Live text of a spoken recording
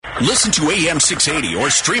Listen to AM 680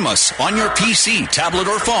 or stream us on your PC, tablet,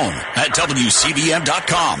 or phone at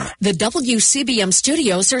WCBM.com. The WCBM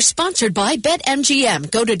studios are sponsored by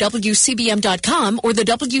BetMGM. Go to WCBM.com or the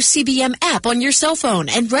WCBM app on your cell phone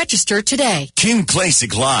and register today. King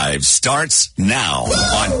Klacik Live starts now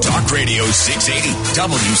on Talk Radio 680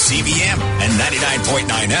 WCBM and 99.9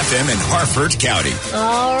 FM in Harford County.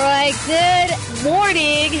 All right, good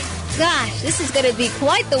morning. Gosh, this is going to be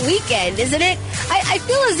quite the weekend, isn't it? I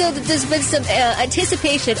feel as though that there's been some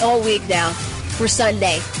anticipation all week now for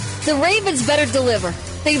Sunday. The Ravens better deliver.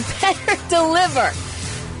 They better deliver.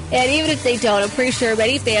 And even if they don't, I'm pretty sure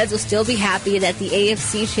many fans will still be happy that the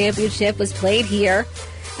AFC Championship was played here.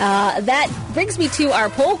 That brings me to our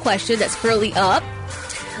poll question that's currently up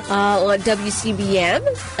on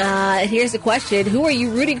WCBM. Here's the question. Who are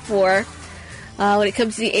you rooting for when it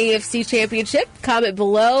comes to the AFC Championship? Comment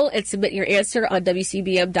below and submit your answer on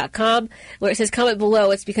WCBM.com. Where it says comment below,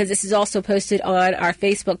 it's because this is also posted on our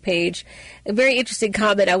Facebook page. A very interesting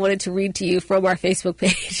comment I wanted to read to you from our Facebook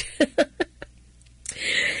page.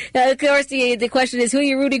 Of course, the question is, who are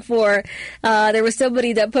you rooting for? There was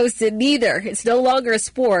somebody that posted neither. It's no longer a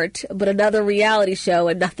sport, but another reality show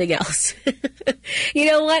and nothing else. You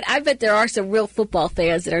know what? I bet there are some real football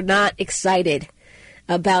fans that are not excited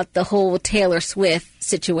about the whole Taylor Swift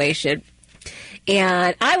situation.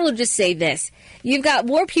 And I will just say this. You've got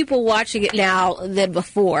more people watching it now than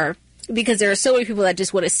before because there are so many people that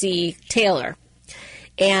just want to see Taylor.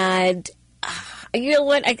 And you know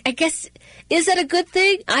what? I guess, is that a good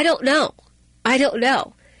thing? I don't know.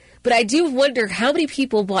 But I do wonder how many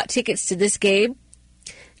people bought tickets to this game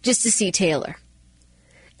just to see Taylor.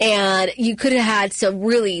 And you could have had some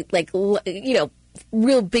really,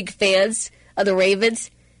 real big fans of the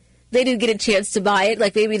Ravens. They didn't get a chance to buy it.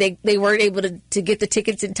 Like maybe they weren't able to get the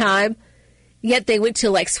tickets in time. Yet they went to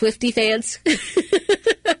like Swiftie fans.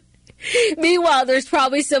 Meanwhile, there's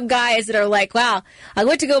probably some guys that are like, wow, I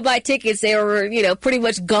went to go buy tickets. They were, pretty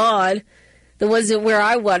much gone. The ones that where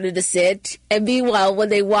I wanted to sit. And meanwhile, when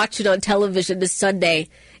they watch it on television this Sunday,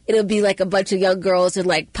 it'll be like a bunch of young girls in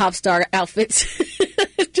like pop star outfits.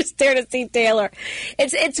 Just there to see Taylor.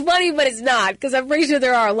 It's funny, but it's not, because I'm pretty sure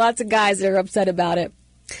there are lots of guys that are upset about it.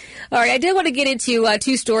 All right, I did want to get into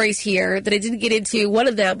two stories here that I didn't get into. One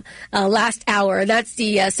of them last hour, and that's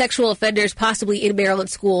the sexual offenders possibly in Maryland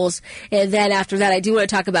schools. And then after that, I do want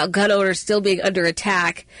to talk about gun owners still being under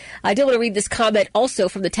attack. I did want to read this comment also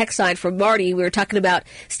from the text side from Marty. We were talking about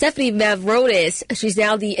Stephanie Mavronis. She's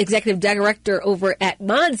now the executive director over at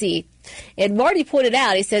Monzi. And Marty pointed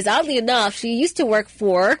out, he says, oddly enough, she used to work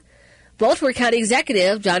for Baltimore County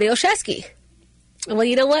Executive Johnny Olszewski. Well,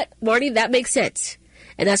 you know what, Marty, that makes sense.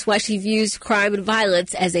 And that's why she views crime and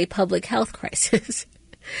violence as a public health crisis.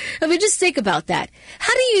 I mean, just think about that.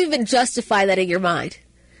 How do you even justify that in your mind?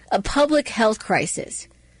 A public health crisis.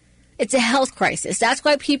 It's a health crisis. That's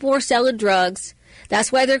why people are selling drugs.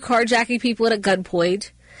 That's why they're carjacking people at a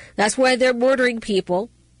gunpoint. That's why they're murdering people.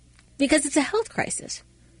 Because it's a health crisis.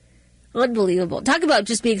 Unbelievable. Talk about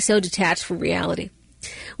just being so detached from reality.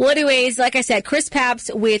 Well, anyways, like I said, Chris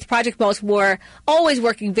Papps with Project Baltimore, always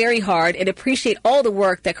working very hard, and appreciate all the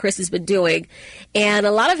work that Chris has been doing. And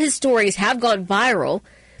a lot of his stories have gone viral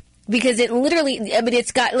because it literally,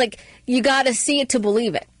 it's got, you got to see it to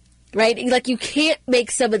believe it, right? Like, you can't make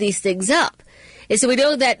some of these things up. And so we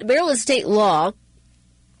know that Maryland state law,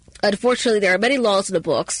 unfortunately, there are many laws in the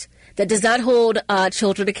books that does not hold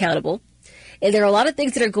children accountable. And there are a lot of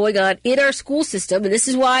things that are going on in our school system. And this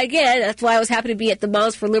is why, again, that's why I was happy to be at the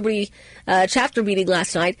Moms for Liberty chapter meeting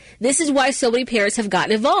last night. This is why so many parents have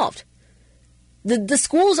gotten involved. The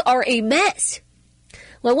schools are a mess.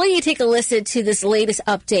 Well, why don't you take a listen to this latest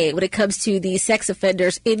update when it comes to the sex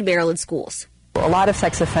offenders in Maryland schools? A lot of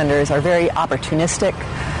sex offenders are very opportunistic,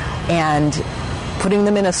 and putting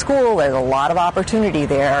them in a school, there's a lot of opportunity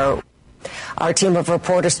there. Our team of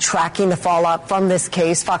reporters tracking the fallout from this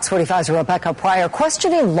case. Fox 45's Rebecca Pryor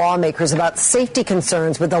questioning lawmakers about safety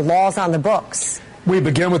concerns with the laws on the books. We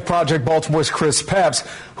begin with Project Baltimore's Chris Papps,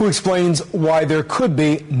 who explains why there could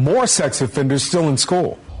be more sex offenders still in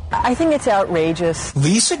school. I think it's outrageous.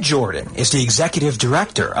 Lisa Jordan is the executive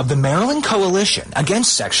director of the Maryland Coalition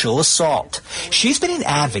Against Sexual Assault. She's been an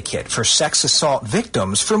advocate for sex assault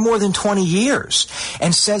victims for more than 20 years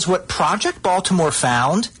and says what Project Baltimore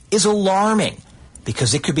found is alarming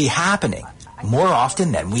because it could be happening more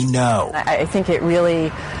often than we know. I think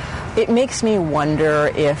it makes me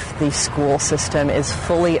wonder if the school system is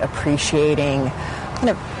fully appreciating kind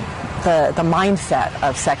of the mindset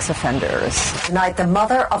of sex offenders. Tonight, the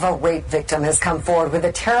mother of a rape victim has come forward with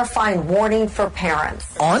a terrifying warning for parents.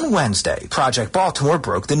 On Wednesday, Project Baltimore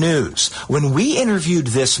broke the news when we interviewed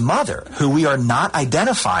this mother, who we are not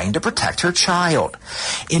identifying to protect her child.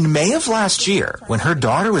 In May of last year, when her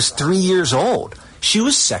daughter was 3 years old, she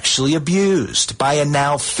was sexually abused by a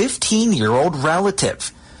now 15-year-old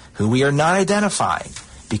relative, who we are not identifying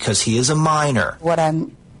because he is a minor. What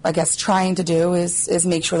I'm, trying to do is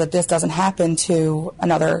make sure that this doesn't happen to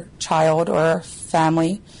another child or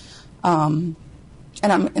family.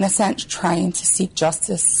 And I'm, in a sense, trying to seek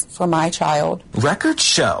justice for my child. Records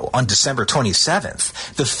show on December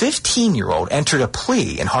 27th, the 15-year-old entered a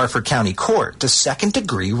plea in Harford County Court to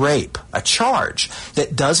second-degree rape, a charge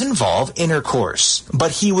that does involve intercourse. But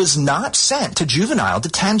he was not sent to juvenile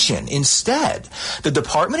detention. Instead, the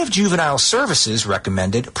Department of Juvenile Services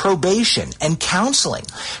recommended probation and counseling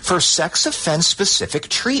for sex offense-specific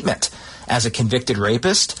treatment. As a convicted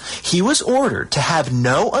rapist, he was ordered to have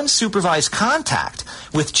no unsupervised contact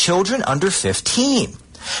with children under 15.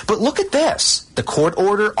 But look at this. The court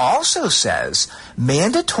order also says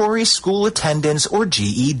mandatory school attendance or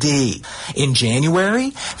GED. In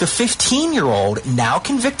January, the 15-year-old, now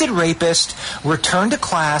convicted rapist, returned to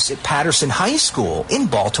class at Patterson High School in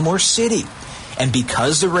Baltimore City. And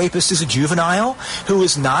because the rapist is a juvenile who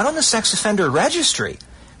is not on the sex offender registry,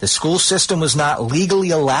 the school system was not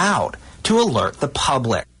legally allowed to alert the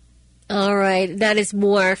public. All right, that is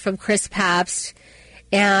more from Chris Pabst.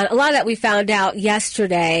 And a lot of that we found out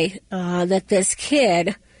yesterday, that this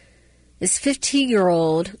kid, this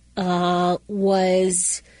 15-year-old,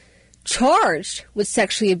 was charged with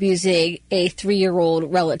sexually abusing a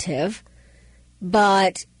 3-year-old relative,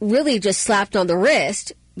 but really just slapped on the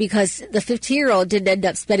wrist because the 15-year-old didn't end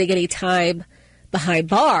up spending any time behind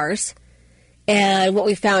bars. And what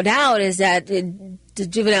we found out is that in the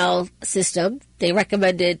juvenile system, they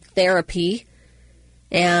recommended therapy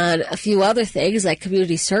and a few other things like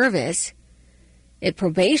community service and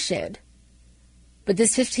probation. But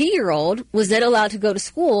this 15-year-old was then allowed to go to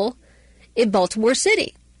school in Baltimore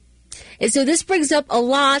City. And so this brings up a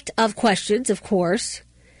lot of questions, of course,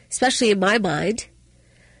 especially in my mind.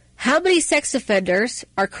 How many sex offenders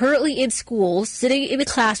are currently in schools, sitting in the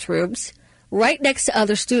classrooms, right next to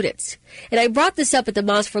other students? And I brought this up at the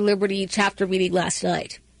Moms for Liberty chapter meeting last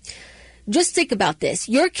night. Just think about this.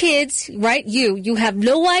 Your kids, right, you have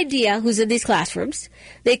no idea who's in these classrooms.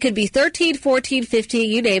 They could be 13, 14, 15,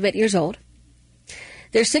 you name it, years old.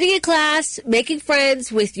 They're sitting in class, making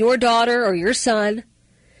friends with your daughter or your son,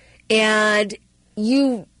 and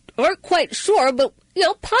you aren't quite sure, but,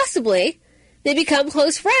 possibly they become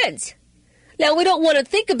close friends. Now, we don't want to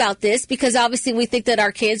think about this because obviously we think that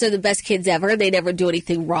our kids are the best kids ever and they never do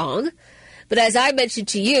anything wrong. But as I mentioned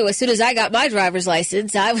to you, as soon as I got my driver's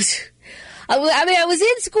license, I was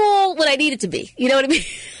in school when I needed to be. You know what I mean?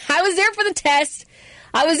 I was there for the test.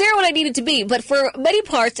 I was there when I needed to be. But for many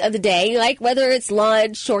parts of the day, like whether it's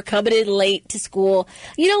lunch or coming in late to school,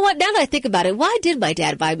 you know what? Now that I think about it, why did my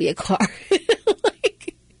dad buy me a car?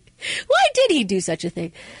 Why did he do such a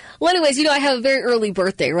thing? Well, anyways, I have a very early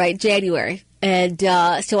birthday, right? January. And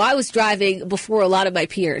so I was driving before a lot of my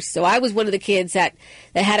peers. So I was one of the kids that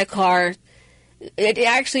had a car.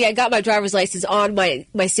 I got my driver's license on my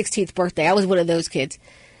 16th birthday. I was one of those kids.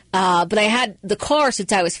 But I had the car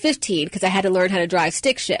since I was 15 because I had to learn how to drive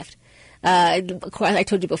stick shift. I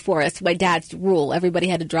told you before, that's my dad's rule. Everybody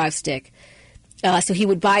had to drive stick. So he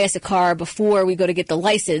would buy us a car before we go to get the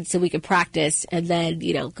license so we could practice and then,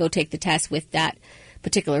 go take the test with that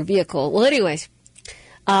particular vehicle. Well, anyways,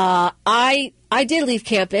 I did leave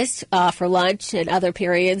campus for lunch and other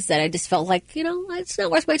periods that I just felt like, it's not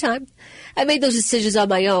worth my time. I made those decisions on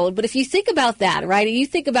my own. But if you think about that, right, and you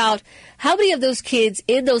think about how many of those kids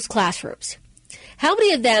in those classrooms, how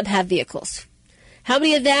many of them have vehicles? How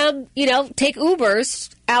many of them, take Ubers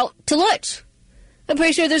out to lunch? I'm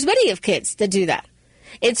pretty sure there's many of kids that do that.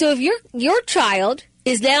 And so if your child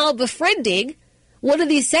is now befriending one of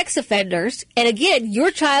these sex offenders, and again, your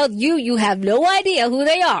child, you have no idea who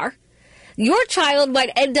they are, your child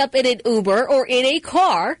might end up in an Uber or in a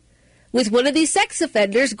car with one of these sex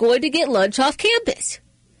offenders going to get lunch off campus.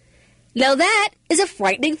 Now that is a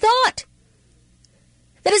frightening thought.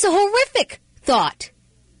 That is a horrific thought.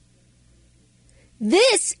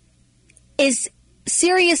 This is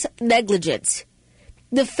serious negligence.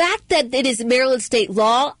 The fact that it is Maryland state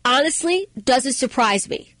law, honestly, doesn't surprise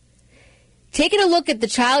me. Taking a look at the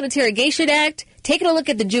Child Interrogation Act, taking a look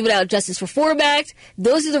at the Juvenile Justice Reform Act,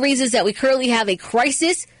 those are the reasons that we currently have a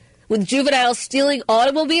crisis with juveniles stealing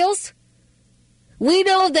automobiles. We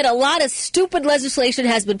know that a lot of stupid legislation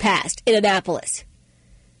has been passed in Annapolis.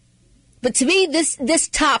 But to me, this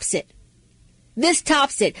tops it. This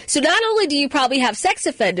tops it. So not only do you probably have sex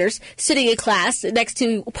offenders sitting in class next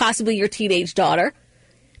to possibly your teenage daughter,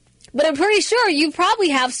 but I'm pretty sure you probably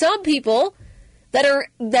have some people that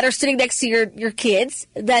are sitting next to your kids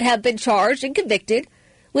that have been charged and convicted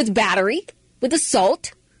with battery, with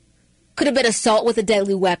assault. Could have been assault with a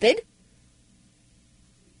deadly weapon.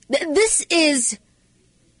 This is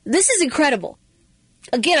incredible.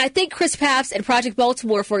 Again, I thank Chris Papps and Project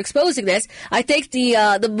Baltimore for exposing this. I thank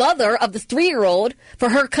the mother of the 3-year-old for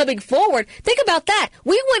her coming forward. Think about that.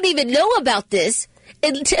 We wouldn't even know about this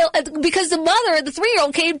because the mother of the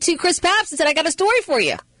 3-year-old came to Chris Papps and said, I got a story for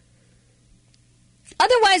you.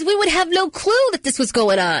 Otherwise, we would have no clue that this was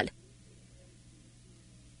going on.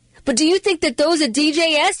 But do you think that those at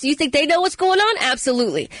DJS, do you think they know what's going on?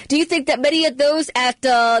 Absolutely. Do you think that many of those at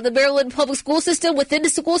the Maryland public school system, within the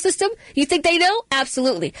school system, you think they know?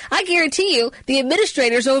 Absolutely. I guarantee you the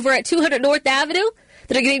administrators over at 200 North Avenue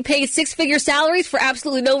that are getting paid 6-figure salaries for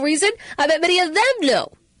absolutely no reason, I bet many of them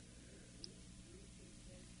know.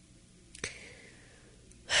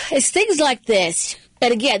 It's things like this,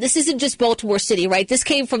 and again, this isn't just Baltimore City, right? This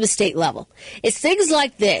came from the state level. It's things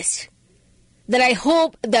like this that I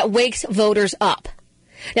hope that wakes voters up.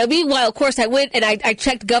 Now, meanwhile, of course, I went and I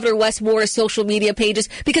checked Governor Wes Moore's social media pages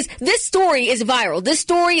because this story is viral. This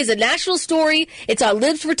story is a national story. It's on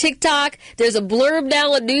Libs for TikTok. There's a blurb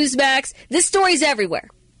now on Newsmax. This story's everywhere,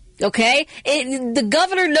 okay? The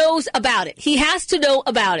governor knows about it. He has to know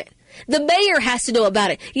about it. The mayor has to know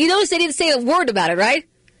about it. You notice they didn't say a word about it, right?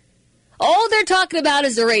 All they're talking about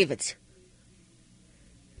is the Ravens.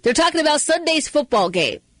 They're talking about Sunday's football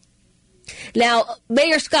game. Now,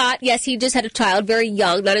 Mayor Scott, yes, he just had a child, very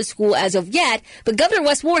young, not in school as of yet, but Governor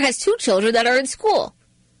Wes Moore has 2 children that are in school.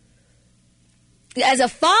 As a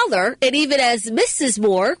father, and even as Mrs.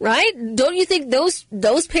 Moore, right, don't you think those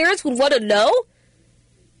parents would want to know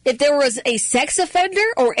if there was a sex offender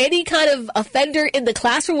or any kind of offender in the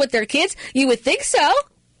classroom with their kids? You would think so.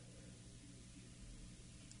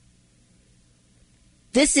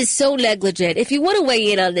 This is so negligent. If you want to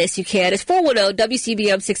weigh in on this, you can. It's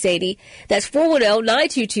 410-WCBM-680. That's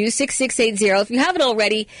 410-922-6680. If you haven't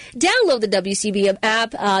already, download the WCBM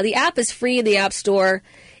app. The app is free in the App Store,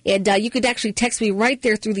 and you could actually text me right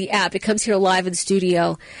there through the app. It comes here live in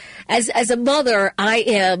studio. As a mother, I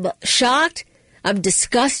am shocked. I'm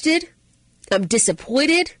disgusted. I'm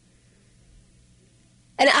disappointed.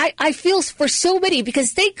 And I feel for so many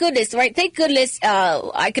because thank goodness, right? Thank goodness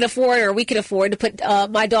I can afford or we can afford to put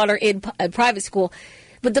my daughter in private school.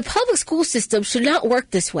 But the public school system should not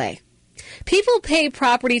work this way. People pay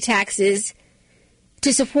property taxes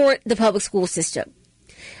to support the public school system.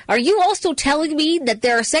 Are you also telling me that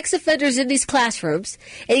there are sex offenders in these classrooms?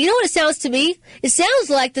 And you know what it sounds to me? It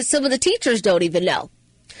sounds like that some of the teachers don't even know.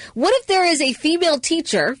 What if there is a female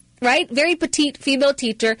teacher, right? Very petite female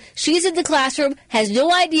teacher. She's in the classroom, has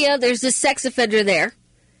no idea there's this sex offender there.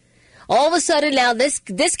 All of a sudden now this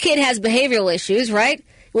kid has behavioral issues, right?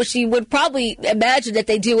 Which you would probably imagine that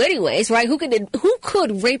they do anyways, right? Who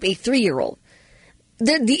could rape a 3-year-old?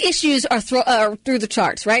 The issues are through the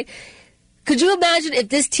charts, right? Could you imagine if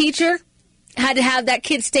this teacher had to have that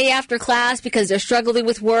kid stay after class because they're struggling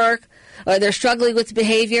with work or they're struggling with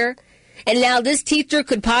behavior? And now this teacher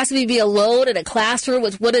could possibly be alone in a classroom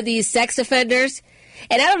with one of these sex offenders.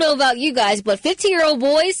 And I don't know about you guys, but 15-year-old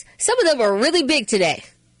boys, some of them are really big today.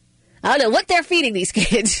 I don't know what they're feeding these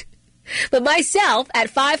kids. But myself,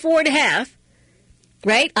 at 5'4.5",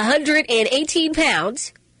 right, 118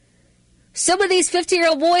 pounds, some of these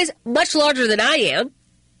 15-year-old boys, much larger than I am,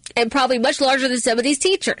 and probably much larger than some of these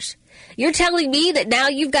teachers. You're telling me that now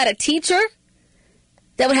you've got a teacher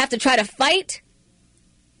that would have to try to fight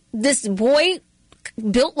this boy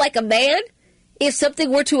built like a man if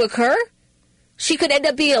something were to occur? She could end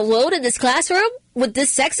up being alone in this classroom with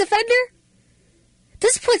this sex offender?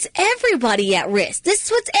 This puts everybody at risk. This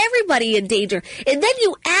puts everybody in danger. And then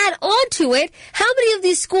you add on to it, how many of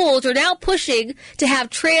these schools are now pushing to have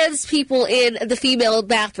trans people in the female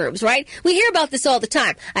bathrooms, right? We hear about this all the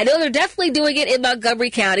time. I know they're definitely doing it in Montgomery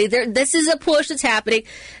County. This is a push that's happening.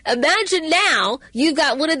 Imagine now you've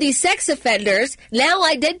got one of these sex offenders now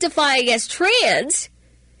identifying as trans,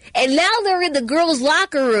 and now they're in the girls'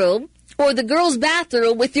 locker room or the girls'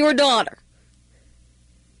 bathroom with your daughter.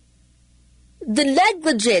 The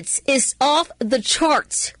negligence is off the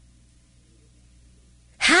charts.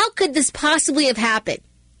 How could this possibly have happened?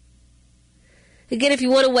 Again, if you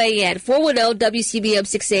want to weigh in,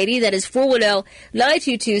 410-WCBM-680. That is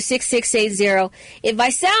 410-922-6680. If I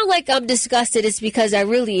sound like I'm disgusted, it's because I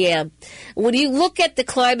really am. When you look at the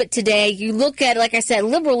climate today, you look at, like I said,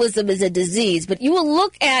 liberalism is a disease, but you will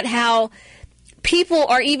look at how people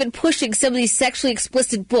are even pushing some of these sexually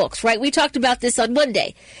explicit books, right? We talked about this on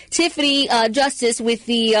Monday. Tiffany Justice with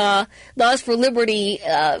the Laws for Liberty,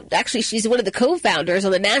 actually she's one of the co-founders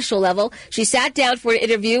on the national level. She sat down for an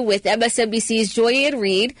interview with MSNBC's Joy-Ann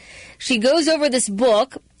Reid. She goes over this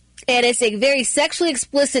book, and it's a very sexually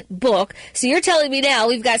explicit book. So you're telling me now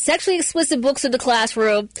we've got sexually explicit books in the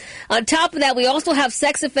classroom. On top of that, we also have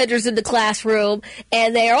sex offenders in the classroom,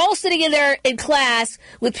 and they are all sitting in there in class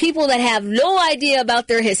with people that have no idea about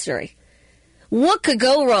their history. What could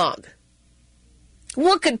go wrong?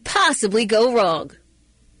 What could possibly go wrong?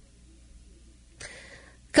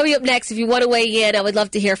 Coming up next, if you want to weigh in, I would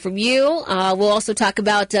love to hear from you. We'll also talk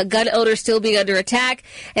about gun owners still being under attack.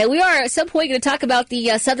 And we are at some point going to talk about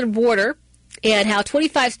the southern border and how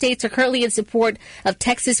 25 states are currently in support of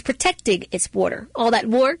Texas protecting its border. All that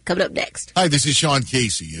more coming up next. Hi, this is Sean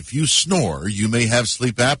Casey. If you snore, you may have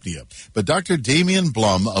sleep apnea. But Dr. Damian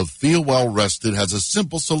Blum of Feel Well Rested has a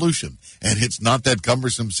simple solution, and it's not that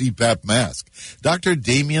cumbersome CPAP mask. Dr.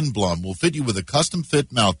 Damian Blum will fit you with a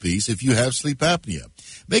custom-fit mouthpiece if you have sleep apnea.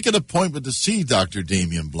 Make an appointment to see Dr.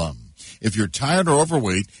 Damian Blum. If you're tired or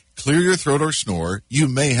overweight, clear your throat or snore, you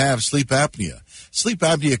may have sleep apnea. Sleep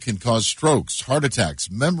apnea can cause strokes, heart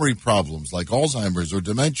attacks, memory problems like Alzheimer's or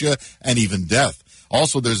dementia, and even death.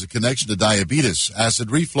 Also, there's a connection to diabetes,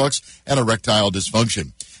 acid reflux, and erectile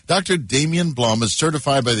dysfunction. Dr. Damian Blum is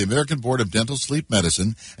certified by the American Board of Dental Sleep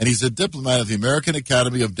Medicine, and he's a diplomat of the American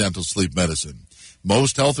Academy of Dental Sleep Medicine.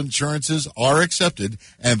 Most health insurances are accepted,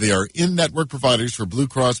 and they are in-network providers for Blue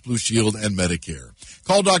Cross Blue Shield and Medicare.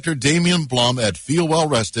 Call Dr. Damian Blum at Feel Well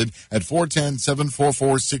Rested at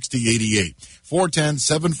 410-744-6088.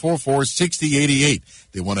 410-744-6088.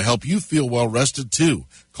 They want to help you feel well rested, too.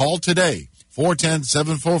 Call today.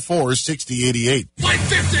 410-744-6088.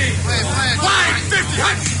 550!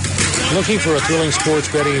 550! Looking for a thrilling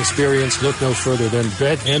sports betting experience? Look no further than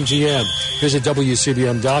BetMGM. Visit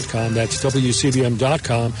WCBM.com, that's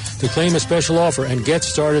WCBM.com, to claim a special offer and get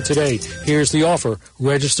started today. Here's the offer.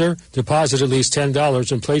 Register, deposit at least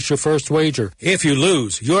 $10, and place your first wager. If you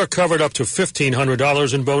lose, you're covered up to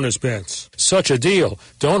 $1,500 in bonus bets. Such a deal.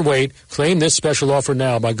 Don't wait. Claim this special offer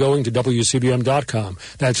now by going to WCBM.com.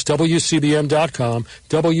 That's WCBM.com,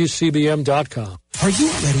 WCBM.com. Are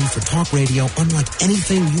you ready for talk radio unlike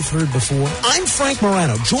anything you've heard before? I'm Frank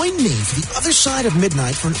Morano. Join me for the other side of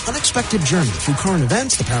midnight for an unexpected journey through current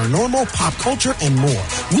events, the paranormal, pop culture, and more.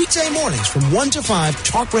 Weekday mornings from 1 to 5,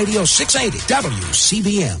 Talk Radio 680,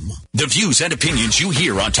 WCBM. The views and opinions you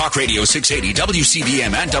hear on Talk Radio 680,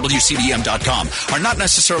 WCBM, and WCBM.com are not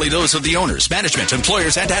necessarily those of the owners, management,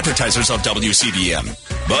 employers, and advertisers of WCBM.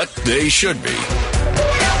 But they should be.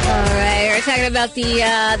 All right, we're talking about the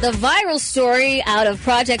viral story out of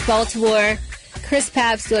Project Baltimore. Chris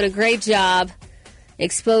Papps doing a great job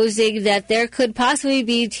exposing that there could possibly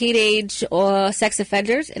be teenage or sex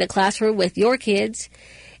offenders in a classroom with your kids,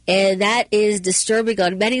 and that is disturbing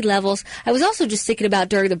on many levels. I was also just thinking about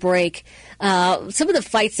during the break some of the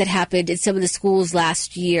fights that happened in some of the schools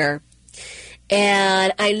last year,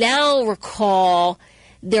 and I now recall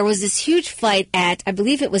there was this huge fight at, I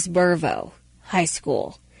believe it was Mervo High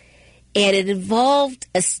School. And it involved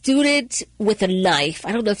a student with a knife.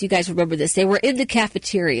 I don't know if you guys remember this. They were in the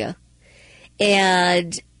cafeteria,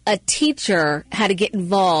 and a teacher had to get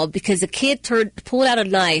involved because a kid pulled out a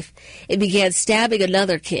knife and began stabbing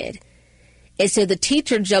another kid. And so the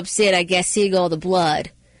teacher jumps in, I guess, seeing all the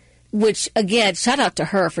blood, which, again, shout out to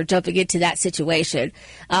her for jumping into that situation.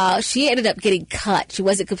 She ended up getting cut. She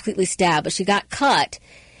wasn't completely stabbed, but she got cut.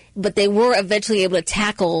 But they were eventually able to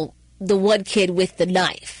tackle the one kid with the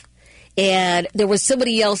knife. And there was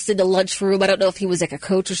somebody else in the lunchroom. I don't know if he was like a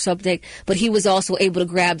coach or something, but he was also able to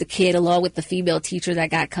grab the kid along with the female teacher that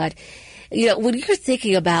got cut. You know, when you're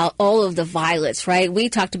thinking about all of the violence, right? We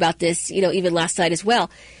talked about this, even last night as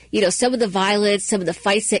well. Some of the violence, some of the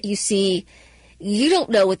fights that you see, you don't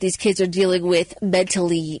know what these kids are dealing with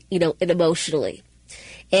mentally, and emotionally.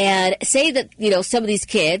 And say that, some of these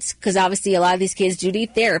kids, because obviously a lot of these kids do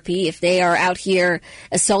need therapy if they are out here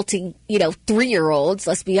assaulting, 3-year-olds,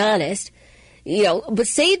 let's be honest, but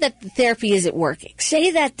say that the therapy isn't working.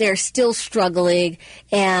 Say that they're still struggling,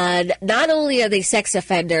 and not only are they sex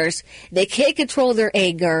offenders, they can't control their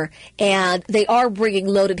anger, and they are bringing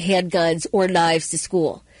loaded handguns or knives to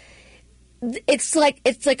school. It's like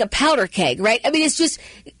a powder keg, right? I mean, it's just,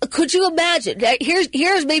 could you imagine?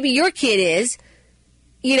 Here's maybe your kid is,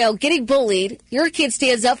 getting bullied. Your kid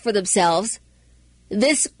stands up for themselves.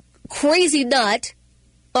 This crazy nut,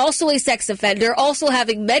 also a sex offender, also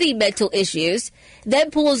having many mental issues,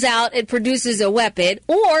 then pulls out and produces a weapon,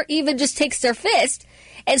 or even just takes their fist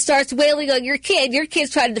and starts wailing on your kid. Your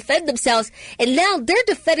kid's trying to defend themselves, and now they're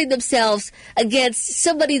defending themselves against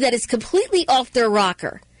somebody that is completely off their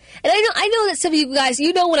rocker. And I know that some of you guys,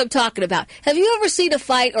 you know what I'm talking about. Have you ever seen a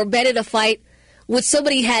fight or been in a fight when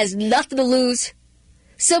somebody has nothing to lose?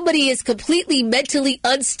 Somebody is completely mentally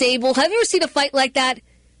unstable. Have you ever seen a fight like that?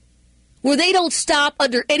 Where they don't stop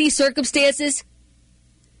under any circumstances?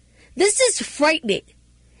 This is frightening.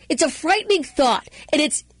 It's a frightening thought. And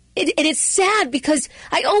it's sad because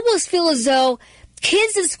I almost feel as though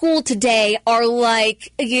kids in school today are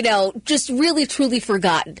like, just really, truly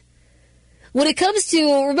forgotten. When it comes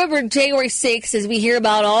to, remember January 6th, as we hear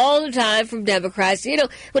about all the time from Democrats,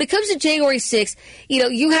 when it comes to January 6th,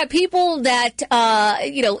 you have people that,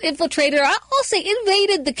 infiltrated, or I'll say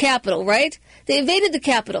invaded the Capitol, right? They invaded the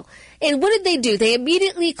Capitol. And what did they do? They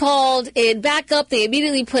immediately called in backup. They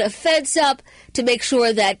immediately put a fence up to make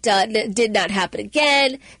sure that did not happen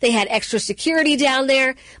again. They had extra security down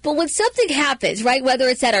there. But when something happens, right, whether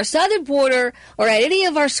it's at our southern border or at any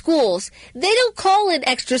of our schools, they don't call in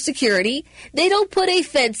extra security. They don't put a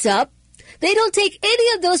fence up. They don't take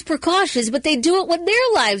any of those precautions, but they do it when their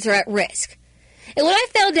lives are at risk. And when I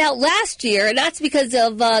found out last year, and that's because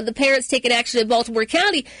of the parents taking action in Baltimore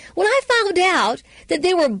County, when I found out that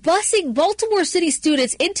they were busing Baltimore City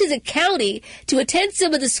students into the county to attend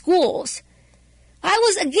some of the schools, I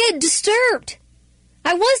was, again, disturbed.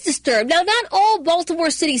 I was disturbed. Now, not all Baltimore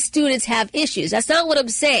City students have issues. That's not what I'm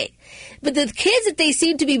saying. But the kids that they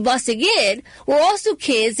seemed to be busing in were also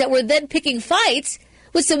kids that were then picking fights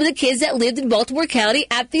with some of the kids that lived in Baltimore County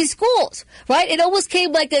at these schools, right? It almost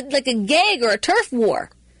came like a gang or a turf war.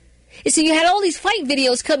 And so you had all these fight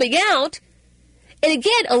videos coming out. And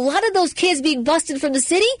again, a lot of those kids being busted from the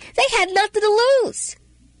city, they had nothing to lose.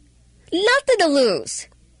 Nothing to lose.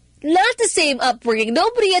 Not the same upbringing.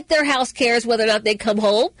 Nobody at their house cares whether or not they come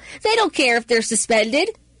home. They don't care if they're suspended.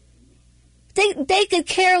 They could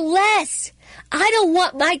care less. I don't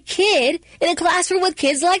want my kid in a classroom with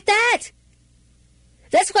kids like that.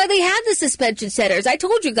 That's why they have the suspension centers. I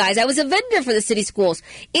told you guys, I was a vendor for the city schools.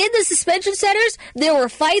 In the suspension centers, there were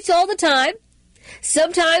fights all the time.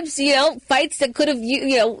 Sometimes, fights that could have,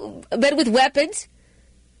 been with weapons.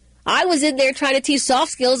 I was in there trying to teach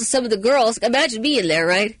soft skills to some of the girls. Imagine me in there,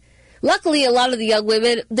 right? Luckily, a lot of the young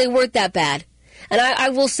women, they weren't that bad. And I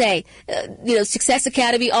will say, Success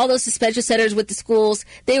Academy, all those suspension centers with the schools,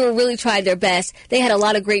 they were really trying their best. They had a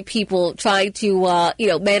lot of great people trying to,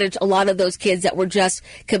 manage a lot of those kids that were just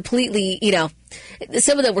completely,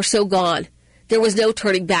 some of them were so gone. There was no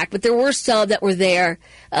turning back. But there were some that were there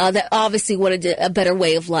that obviously wanted a better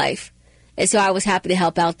way of life. And so I was happy to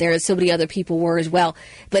help out there, and so many other people were as well.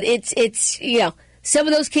 But it's some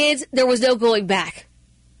of those kids, there was no going back.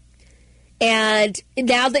 And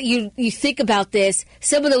now that you think about this,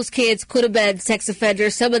 some of those kids could have been sex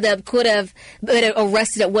offenders. Some of them could have been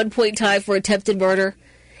arrested at one point in time for attempted murder.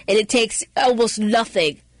 And it takes almost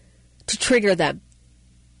nothing to trigger them.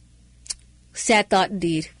 Sad thought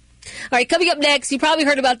indeed. All right, coming up next, you probably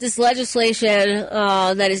heard about this legislation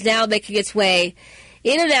that is now making its way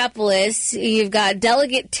in Annapolis. You've got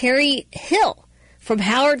Delegate Terry Hill from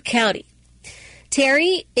Howard County.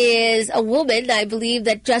 Terry is a woman, I believe,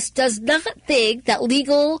 that just does not think that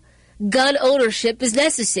legal gun ownership is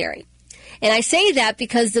necessary. And I say that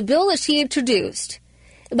because the bill that she introduced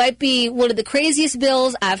might be one of the craziest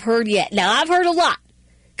bills I've heard yet. Now, I've heard a lot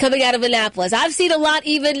coming out of Annapolis. I've seen a lot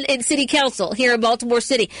even in city council here in Baltimore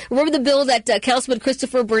City. Remember the bill that Councilman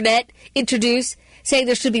Christopher Burnett introduced, saying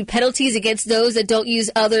there should be penalties against those that don't use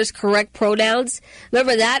others' correct pronouns?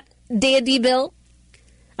 Remember that dandy bill?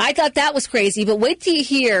 I thought that was crazy, but wait till you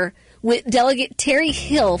hear what Delegate Terry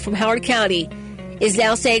Hill from Howard County is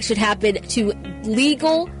now saying should happen to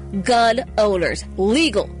legal gun owners.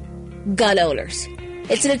 Legal gun owners.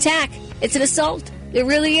 It's an attack. It's an assault. It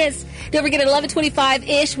really is. Don't forget at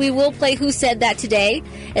 11:25-ish, we will play Who Said That today.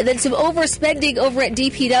 And then some overspending over at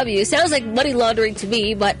DPW. Sounds like money laundering to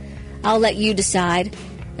me, but I'll let you decide.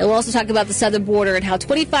 And we'll also talk about the southern border and how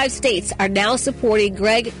 25 states are now supporting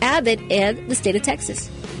Greg Abbott and the state of Texas.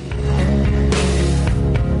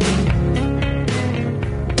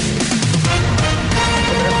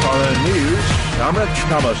 News, I'm Rich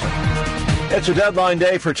Thomason. It's a deadline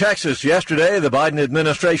day for Texas. Yesterday, the Biden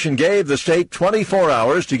administration gave the state 24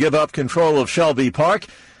 hours to give up control of Shelby Park.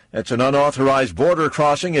 It's an unauthorized border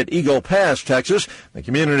crossing at Eagle Pass, Texas. The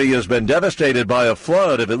community has been devastated by a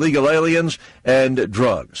flood of illegal aliens and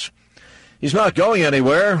drugs. He's not going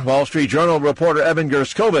anywhere. Wall Street Journal reporter Evan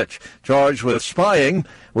Gerskovich, charged with spying,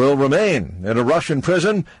 will remain in a Russian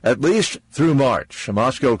prison at least through March. A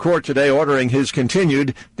Moscow court today ordering his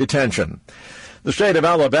continued detention. The state of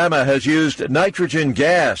Alabama has used nitrogen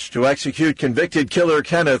gas to execute convicted killer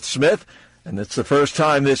Kenneth Smith, and it's the first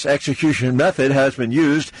time this execution method has been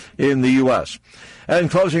used in the U.S. And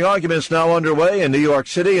closing arguments now underway in New York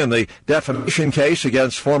City in the defamation case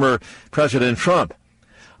against former President Trump.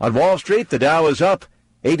 On Wall Street, the Dow is up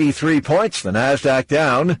 83 points, the Nasdaq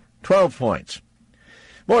down 12 points.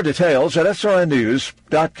 More details at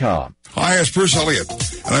srnnews.com. Hi, it's Bruce Elliott,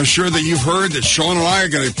 and I'm sure that you've heard that Sean and I are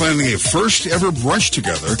going to be planning a first-ever brunch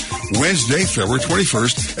together Wednesday, February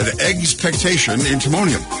 21st at Eggspectation in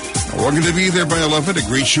Timonium. We're going to be there by 11 to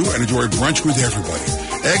greet you and enjoy brunch with everybody.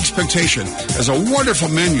 Eggspectation has a wonderful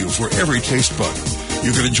menu for every taste bud.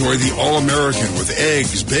 You can enjoy the All-American with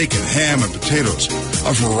eggs, bacon, ham, and potatoes.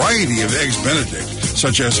 A variety of eggs Benedict,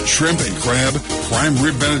 such as shrimp and crab, prime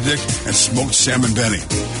rib Benedict, and smoked salmon Benny.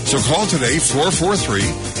 So call today,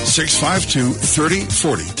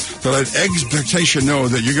 443-652-3040, to let Eggspectation know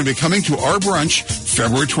that you're going to be coming to our brunch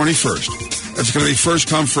February 21st. It's going to be first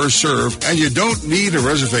come, first serve, and you don't need a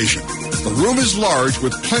reservation. The room is large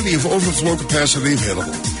with plenty of overflow capacity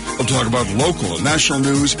available. We'll talk about local and national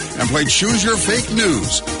news and play Choose Your Fake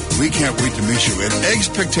News. We can't wait to meet you at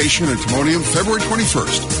Eggspectation in Timonium February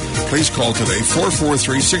 21st. Please call today,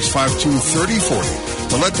 443-652-3040,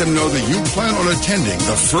 to let them know that you plan on attending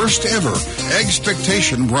the first ever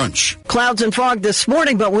Eggspectation brunch. Clouds and fog this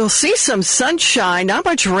morning, but we'll see some sunshine. Not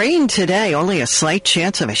much rain today, only a slight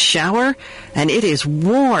chance of a shower. And it is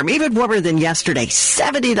warm, even warmer than yesterday,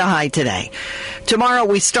 70 the high today. Tomorrow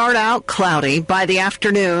we start out cloudy. By the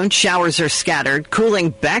afternoon, showers are scattered, cooling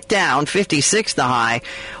back down, 56 the high.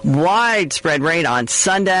 Widespread rain on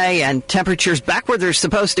Sunday, and temperatures back where they're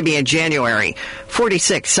supposed to be in January,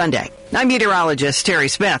 46 Sunday. I'm meteorologist Terry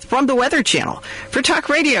Smith from the Weather Channel for Talk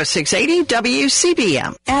Radio 680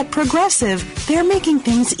 WCBM. At Progressive, they're making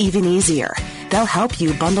things even easier. They'll help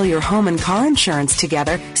you bundle your home and car insurance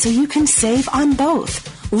together so you can save on both.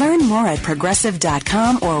 Learn more at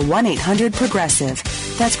Progressive.com or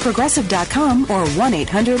 1-800-PROGRESSIVE. That's Progressive.com or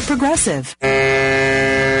 1-800-PROGRESSIVE.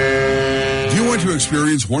 Do you want to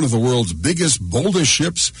experience one of the world's biggest, boldest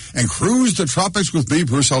ships and cruise the tropics with me,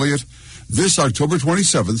 Bruce Elliott? This October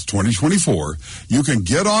 27th, 2024, you can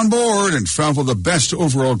get on board and travel the best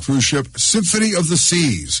overall cruise ship, Symphony of the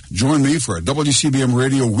Seas. Join me for a WCBM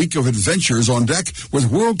Radio Week of Adventures on deck with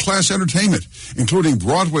world-class entertainment, including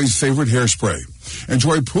Broadway's favorite Hairspray.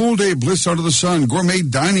 Enjoy pool day bliss under the sun, gourmet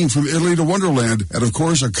dining from Italy to Wonderland, and of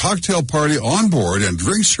course a cocktail party on board and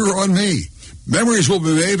drinks are on me. Memories will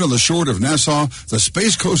be made on the shore of Nassau, the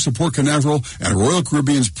Space Coast of Port Canaveral, and Royal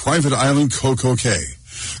Caribbean's private island, Coco Cay.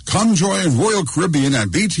 Come join Royal Caribbean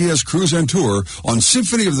and BTS Cruise and Tour on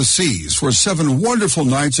Symphony of the Seas for 7 wonderful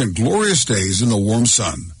nights and glorious days in the warm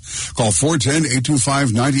sun. Call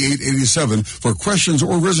 410-825-9887 for questions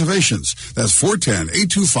or reservations. That's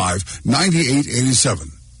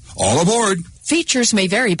 410-825-9887. All aboard. Features may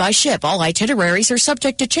vary by ship. All itineraries are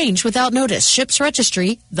subject to change without notice. Ship's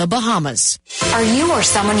registry, the Bahamas. Are you or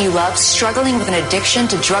someone you love struggling with an addiction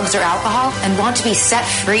to drugs or alcohol and want to be set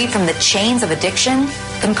free from the chains of addiction?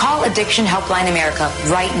 Then call Addiction Helpline America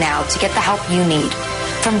right now to get the help you need.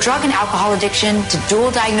 From drug and alcohol addiction to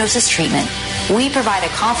dual diagnosis treatment, we provide a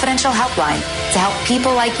confidential helpline to help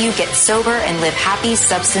people like you get sober and live happy,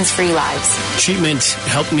 substance-free lives. Treatment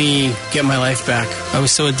helped me get my life back. I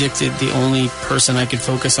was so addicted, the only person I could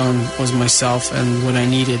focus on was myself and what I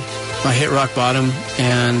needed. I hit rock bottom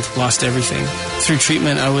and lost everything. Through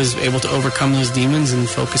treatment, I was able to overcome those demons and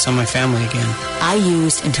focus on my family again. I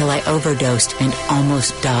used until I overdosed and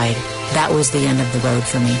almost died. That was the end of the road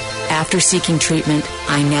for me. After seeking treatment,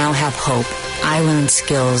 I now have hope. I learned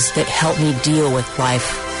skills that help me deal with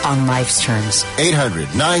life on life's terms.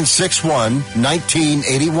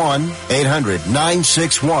 800-961-1981.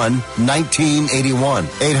 800-961-1981.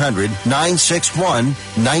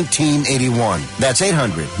 800-961-1981. That's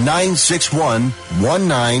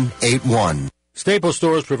 800-961-1981. Staples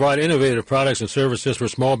stores provide innovative products and services for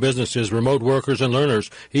small businesses, remote workers and learners,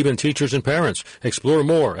 even teachers and parents. Explore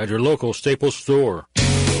more at your local Staples store.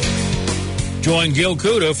 Join Gil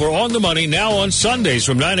Kuda for On the Money now on Sundays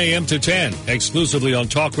from 9 a.m. to 10, exclusively on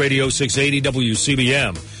Talk Radio 680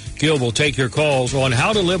 WCBM. Gil will take your calls on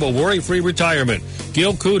how to live a worry-free retirement.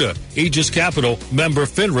 Gil Kuda, Aegis Capital, member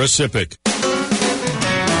FINRA SIPC.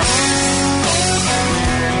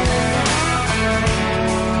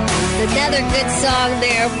 Another good song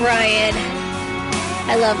there, Brian.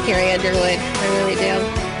 I love Carrie Underwood. I really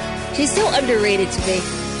do. She's so underrated to me.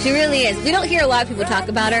 She really is. We don't hear a lot of people talk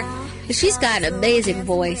about her, but she's got an amazing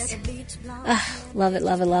voice. Love it,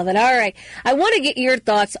 love it, love it. All right. I want to get your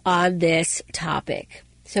thoughts on this topic.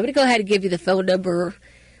 So I'm going to go ahead and give you the phone number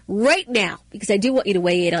right now because I do want you to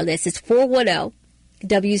weigh in on this. It's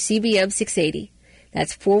 410-WCBM 680.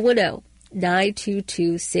 That's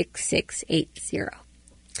 410-922-6680.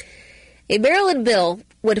 A Maryland bill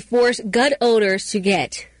would force gun owners to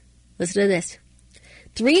get, listen to this,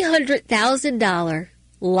 $300,000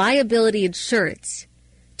 liability insurance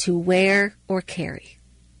to wear or carry.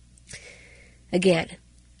 Again,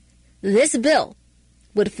 this bill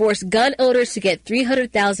would force gun owners to get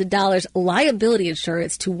 $300,000 liability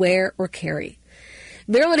insurance to wear or carry.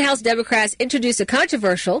 Maryland House Democrats introduced a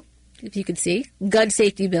controversial, if you can see, gun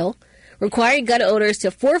safety bill requiring gun owners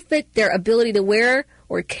to forfeit their ability to wear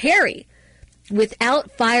or carry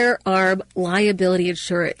without firearm liability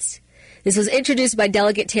insurance. This was introduced by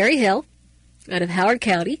Delegate Terry Hill out of Howard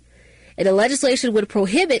County, and the legislation would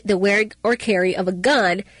prohibit the wearing or carry of a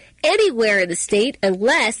gun anywhere in the state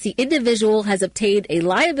unless the individual has obtained a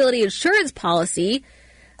liability insurance policy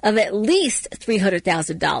of at least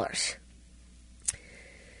 $300,000.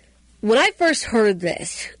 When I first heard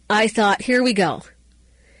this, I thought, here we go.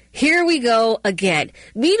 Here we go again.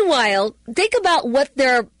 Meanwhile, think about what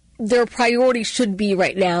their priority should be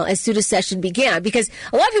right now as soon as session began. Because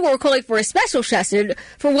a lot of people were calling for a special session.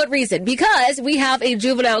 For what reason? Because we have a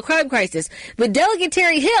juvenile crime crisis. But Delegate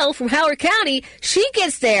Terry Hill from Howard County, she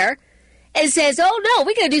gets there and says, oh no,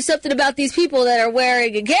 we got to do something about these people that are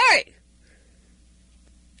wearing and carrying.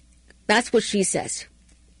 That's what she says.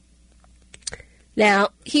 Now,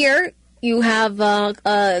 here you have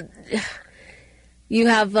the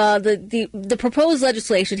proposed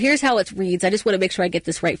legislation. Here's how it reads. I just want to make sure I get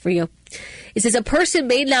this right for you. It says a person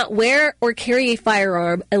may not wear or carry a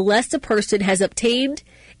firearm unless the person has obtained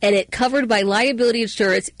and it covered by liability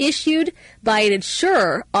insurance issued by an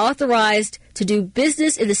insurer authorized to do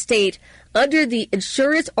business in the state under the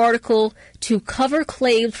insurance article to cover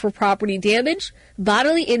claims for property damage,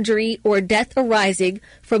 bodily injury, or death arising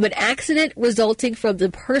from an accident resulting from the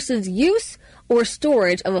person's use or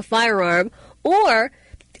storage of a firearm, or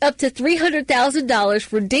up to $300,000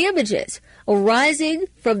 for damages arising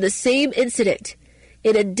from the same incident,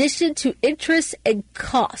 in addition to interest and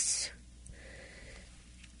costs.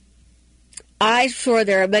 I'm sure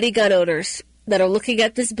there are many gun owners that are looking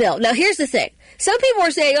at this bill. Now, here's the thing. Some people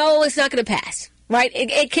are saying, oh, it's not going to pass, right?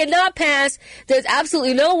 It cannot pass. There's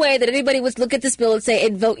absolutely no way that anybody would look at this bill and say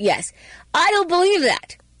and vote yes. I don't believe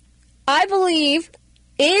that. I believe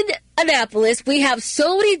in Annapolis we have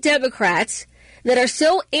so many Democrats that are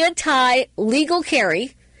so anti-legal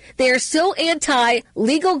carry. They are so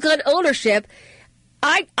anti-legal gun ownership.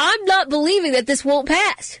 I'm not believing that this won't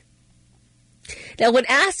pass. Now, when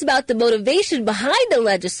asked about the motivation behind the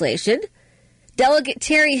legislation, Delegate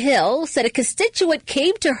Terry Hill said a constituent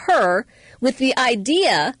came to her with the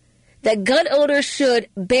idea that gun owners should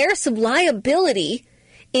bear some liability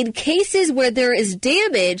in cases where there is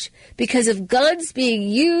damage because of guns being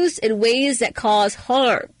used in ways that cause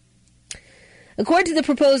harm. According to the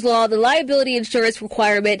proposed law, the liability insurance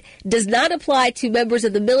requirement does not apply to members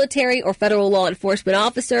of the military or federal law enforcement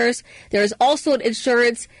officers. There is also an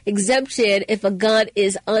insurance exemption if a gun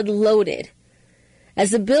is unloaded.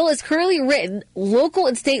 As the bill is currently written, local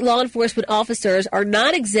and state law enforcement officers are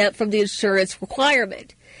not exempt from the insurance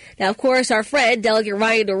requirement. Now, of course, our friend, Delegate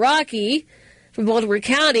Ryan Naraki from Baltimore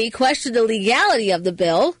County, questioned the legality of the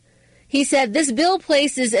bill. He said this bill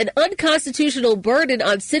places an unconstitutional burden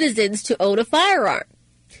on citizens to own a firearm.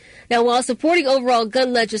 Now, while supporting overall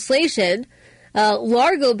gun legislation,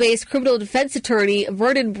 Largo-based criminal defense attorney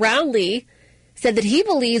Vernon Brownlee said that he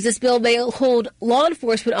believes this bill may hold law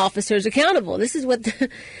enforcement officers accountable. This is what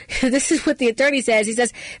the attorney says. He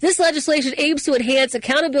says this legislation aims to enhance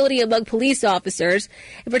accountability among police officers,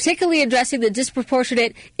 and particularly addressing the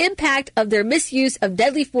disproportionate impact of their misuse of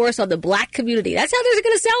deadly force on the black community. That's how they're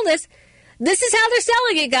going to sell this. This is how they're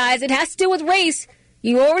selling it, guys. It has to do with race.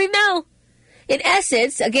 You already know. In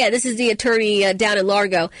essence, again, this is the attorney down in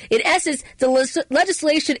Largo. In essence, the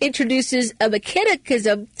legislation introduces a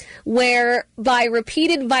mechanism whereby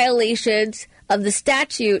repeated violations of the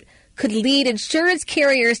statute could lead insurance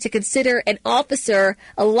carriers to consider an officer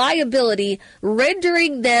a liability,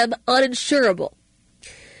 rendering them uninsurable.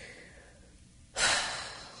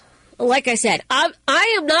 Like I said,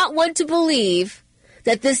 I am not one to believe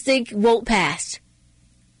that this thing won't pass.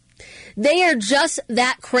 They are just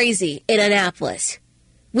that crazy in Annapolis.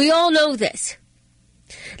 We all know this.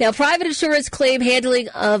 Now, private insurance claim handling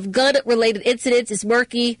of gun-related incidents is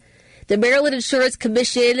murky. The Maryland Insurance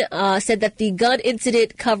Commission said that the gun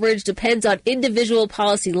incident coverage depends on individual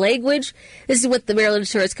policy language. This is what the Maryland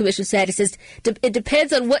Insurance Commission said. It says it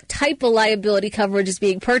depends on what type of liability coverage is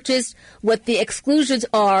being purchased, what the exclusions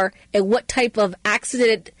are, and what type of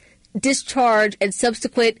accident, discharge, and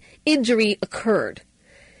subsequent injury occurred.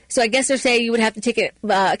 So I guess they're saying you would have to take it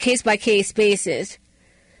case-by-case basis.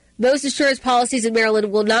 Most insurance policies in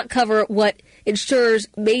Maryland will not cover what insurers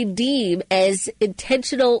may deem as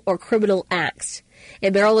intentional or criminal acts.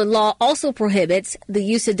 And Maryland law also prohibits the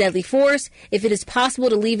use of deadly force if it is possible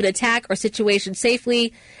to leave an attack or situation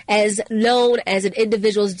safely, as known as an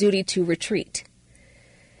individual's duty to retreat.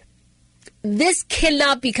 This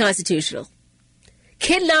cannot be constitutional.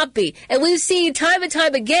 Cannot be. And we've seen time and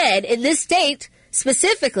time again in this state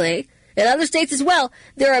specifically, and other states as well,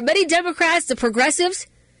 there are many Democrats, the progressives,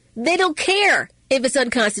 they don't care if it's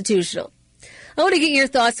unconstitutional. I want to get your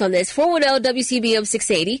thoughts on this.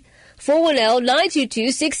 410-WCBM-680,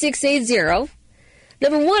 410-922-6680.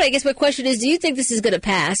 Number one, I guess my question is, do you think this is going to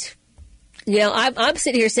pass? You know, I'm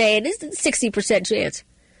sitting here saying this is a 60% chance.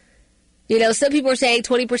 You know, some people are saying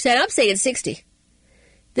 20%. I'm saying 60%.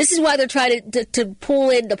 This is why they're trying to pull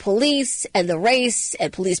in the police and the race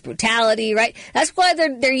and police brutality, right? That's why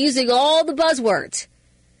they're using all the buzzwords.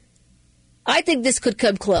 I think this could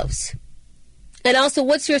come close. And also,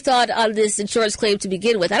 what's your thought on this insurance claim to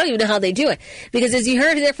begin with? I don't even know how they do it. Because as you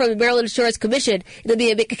heard there from the Maryland Insurance Commission, it'll be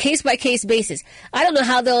a case-by-case basis. I don't know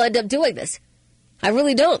how they'll end up doing this. I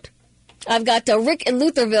really don't. I've got Rick in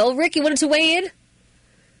Lutherville. Rick, you wanted to weigh in?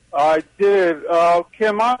 I did.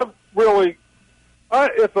 Kim, I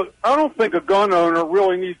don't think a gun owner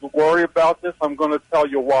really needs to worry about this. I'm going to tell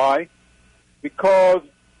you why. Because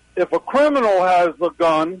if a criminal has a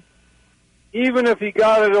gun, even if he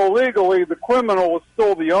got it illegally, the criminal is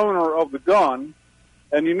still the owner of the gun.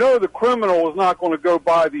 And you know the criminal is not going to go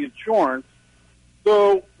buy the insurance.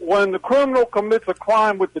 So when the criminal commits a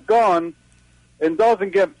crime with the gun and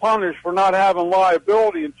doesn't get punished for not having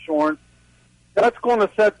liability insurance, that's going to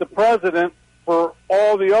set the precedent for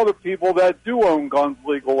all the other people that do own guns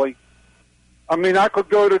legally. I mean, I could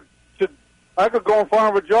go in front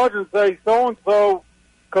of a judge and say so-and-so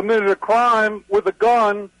committed a crime with a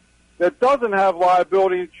gun that doesn't have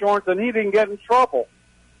liability insurance, and he didn't get in trouble.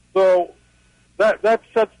 So that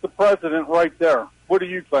sets the precedent right there. What do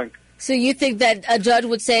you think? So you think that a judge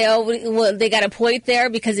would say, oh, well, they got a point there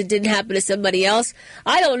because it didn't happen to somebody else?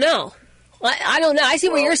 I don't know. I don't know. I see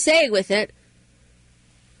what you're saying with it.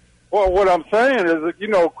 Well, what I'm saying is that,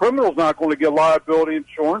 a criminal's not going to get liability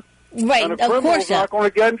insurance. Right, and a criminal's not going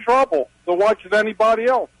to get in trouble. So why should anybody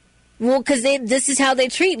else? Well, because this is how they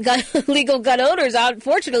treat legal gun owners,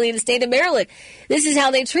 unfortunately, in the state of Maryland. This is how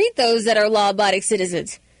they treat those that are law-abiding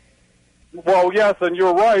citizens. Well, yes, and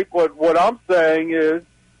you're right. What I'm saying is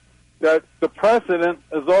that the precedent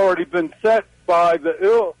has already been set by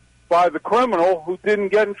the criminal who didn't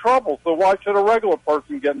get in trouble. So why should a regular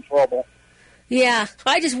person get in trouble? Yeah,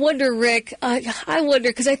 I just wonder, Rick, I wonder,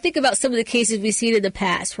 because I think about some of the cases we've seen in the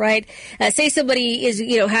past, right? Say somebody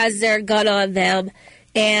has their gun on them,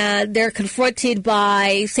 and they're confronted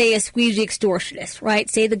by, say, a squeegee extortionist, right?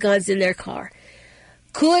 Say the gun's in their car.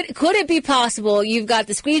 Could it be possible you've got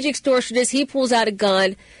the squeegee extortionist, he pulls out a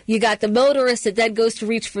gun, you got the motorist that then goes to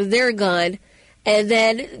reach for their gun, and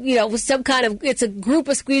then, with it's a group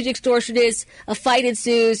of squeegee extortionists, a fight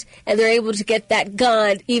ensues, and they're able to get that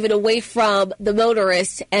gun even away from the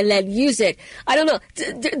motorist and then use it. I don't know.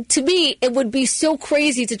 To me, it would be so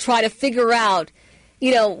crazy to try to figure out,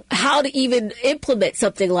 how to even implement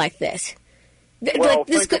something like this. Well,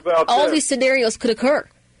 these scenarios could occur.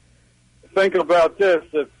 Think about this.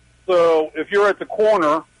 If you're at the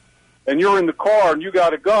corner and you're in the car and you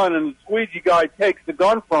got a gun and the squeegee guy takes the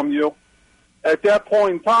gun from you, at that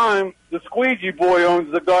point in time, the squeegee boy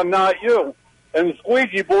owns the gun, not you. And the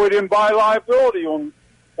squeegee boy didn't buy liability on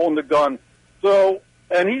the gun. So,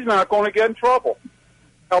 and he's not going to get in trouble.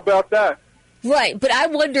 How about that? Right, but I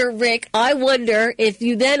wonder, Rick, if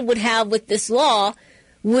you then would have with this law,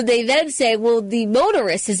 would they then say, well, the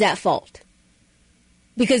motorist is at fault?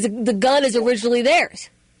 Because the gun is originally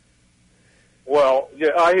theirs. Well, yeah,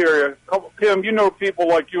 I hear you. Kim, people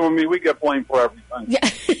like you and me, we get blamed for everything. Yeah.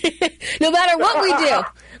 No matter what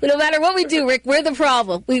we do, Rick, we're the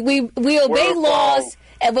problem. We obey laws,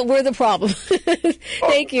 but we're the problem.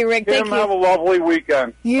 Thank you, Rick. Kim, have a lovely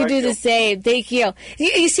weekend. You do the same. Thank you.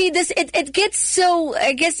 You see, this it gets so,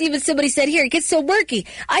 I guess even somebody said here, it gets so murky.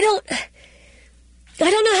 I don't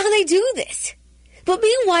know how they do this. But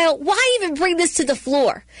meanwhile, why even bring this to the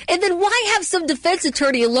floor? And then why have some defense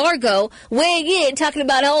attorney in Largo weighing in, talking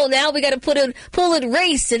about, oh, now we got to pull in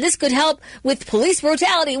race, and this could help with police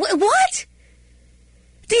brutality. What?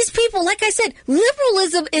 These people, like I said,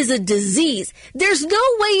 liberalism is a disease. There's no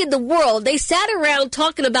way in the world they sat around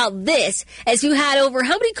talking about this as you had over,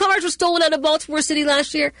 how many cars were stolen out of Baltimore City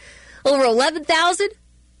last year? Over 11,000?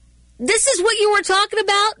 This is what you were talking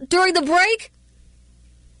about during the break?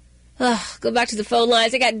 Go back to the phone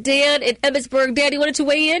lines. I got Dan in Emmitsburg. Dan, you wanted to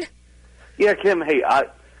weigh in? Yeah, Kim, hey,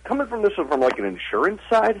 coming from this one from like an insurance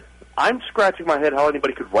side, I'm scratching my head how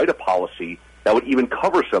anybody could write a policy that would even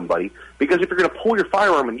cover somebody, because if you're going to pull your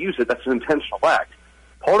firearm and use it, that's an intentional act.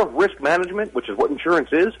 Part of risk management, which is what insurance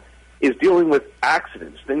is dealing with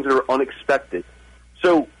accidents, things that are unexpected.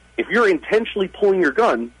 So if you're intentionally pulling your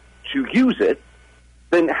gun to use it,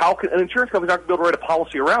 then how can an insurance company not be able to write a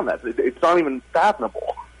policy around that? It's not even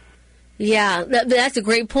fathomable. Yeah, that's a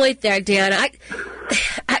great point there, Dan. I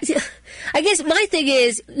guess my thing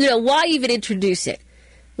is, why even introduce it?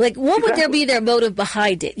 Like, what would there be their motive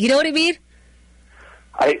behind it? You know what I mean?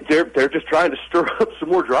 They're just trying to stir up some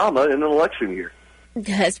more drama in an election year.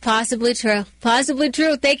 That's possibly true. Possibly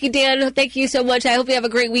true. Thank you, Dan. Thank you so much. I hope you have a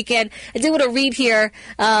great weekend. I did want to read here,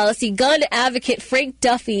 let's see, gun advocate Frank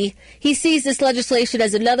Duffy. He sees this legislation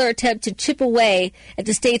as another attempt to chip away at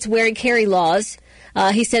the state's wear and carry laws.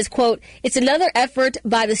 He says, quote, it's another effort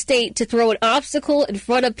by the state to throw an obstacle in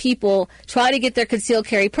front of people trying to get their concealed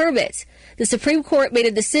carry permits. The Supreme Court made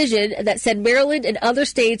a decision that said Maryland and other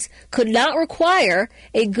states could not require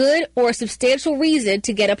a good or substantial reason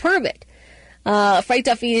to get a permit. Frank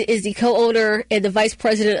Duffy is the co-owner and the vice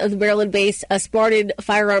president of the Maryland-based Spartan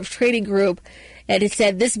Firearms Training Group. And it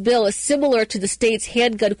said this bill is similar to the state's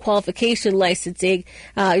handgun qualification licensing.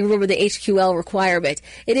 You remember the HQL requirement.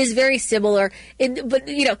 It is very similar. But,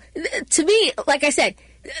 to me, like I said,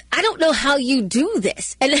 I don't know how you do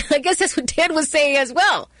this. And I guess that's what Dan was saying as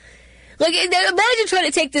well. Like, imagine trying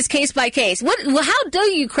to take this case by case. How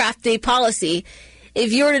do you craft a policy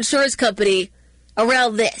if you're an insurance company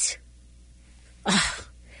around this?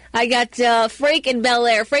 I got Frank in Bel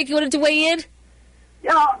Air. Frank, you wanted to weigh in?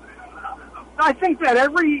 Yeah, I think that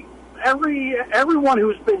everyone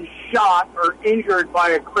who's been shot or injured by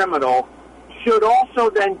a criminal should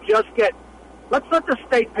also then just let's let the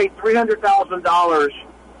state pay $300,000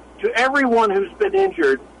 to everyone who's been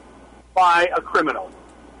injured by a criminal.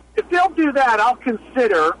 If they'll do that, I'll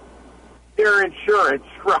consider their insurance,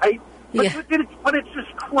 right? Yeah. But it's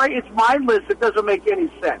just crazy. It's mindless. It doesn't make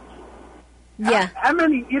any sense. Yeah. How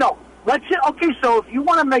many, okay, so if you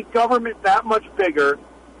want to make government that much bigger,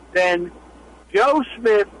 then Joe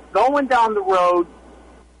Smith going down the road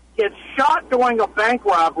gets shot during a bank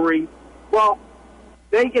robbery, well,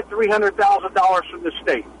 they get $300,000 from the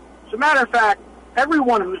state. As a matter of fact,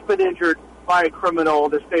 everyone who's been injured by a criminal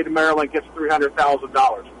in the state of Maryland gets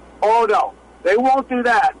 $300,000. Oh, no, they won't do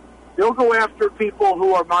that. They'll go after people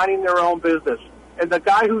who are minding their own business. And the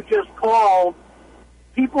guy who just called,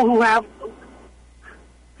 people who are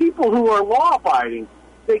law-abiding,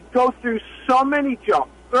 they go through so many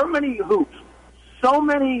jumps, so many hoops, so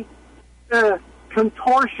many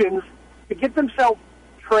contortions to get themselves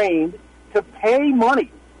trained to pay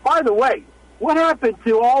money. By the way, what happened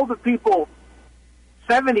to all the people,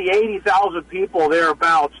 70, 80,000 people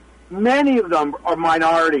thereabouts, many of them are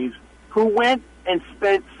minorities, who went and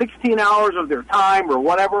spent 16 hours of their time or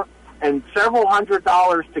whatever and several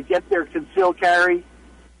 $100s to get their concealed carry?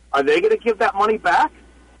 Are they going to give that money back?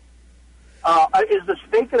 Is the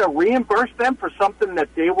state going to reimburse them for something that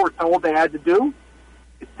they were told they had to do?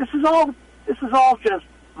 This is all just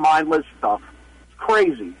mindless stuff. It's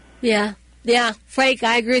crazy. Yeah. Yeah, Frank,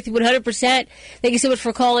 I agree with you 100%. Thank you so much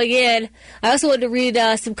for calling in. I also wanted to read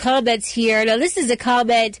some comments here. Now, this is a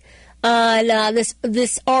comment on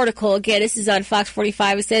this article. Again, this is on Fox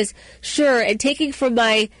 45. It says, sure, and taking from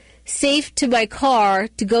my safe to my car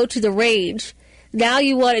to go to the range. Now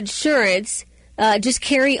you want insurance. Just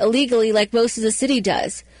carry illegally like most of the city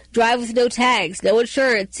does. Drive with no tags, no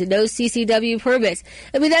insurance, and no CCW permits.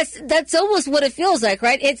 I mean, that's almost what it feels like,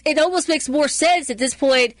 right? It almost makes more sense at this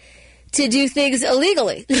point to do things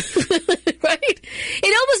illegally, right?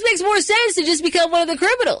 It almost makes more sense to just become one of the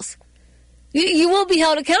criminals. You won't be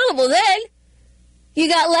held accountable then. You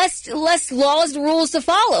got less laws and rules to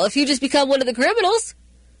follow if you just become one of the criminals.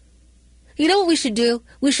 You know what we should do?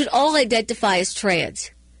 We should all identify as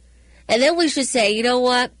trans. And then we should say, you know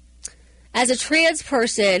what? As a trans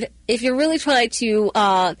person, if you're really trying to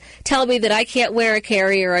tell me that I can't wear a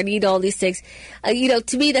carrier, I need all these things,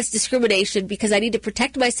 to me that's discrimination because I need to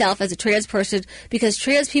protect myself as a trans person because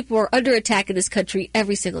trans people are under attack in this country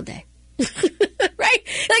every single day.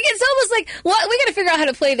 Like, it's almost like, what? We got to figure out how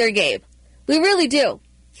to play their game. We really do.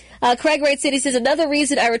 Craig Wright City says, another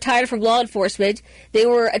reason I retired from law enforcement, they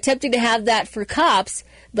were attempting to have that for cops,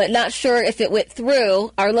 but not sure if it went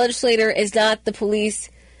through. Our legislator is not the police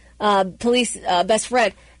best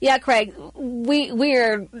friend. Yeah, Craig, we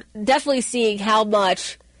are definitely seeing how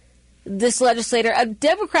much this legislator,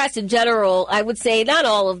 Democrats in general, I would say, not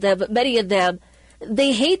all of them, but many of them,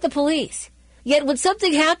 they hate the police. Yet when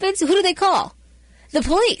something happens, who do they call? The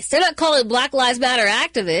police. They're not calling Black Lives Matter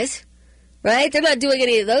activists, right? They're not doing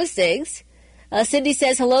any of those things. Cindy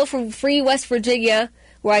says, hello from Free West Virginia,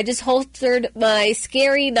 where I just holstered my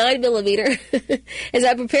scary 9mm as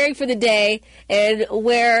I'm preparing for the day, and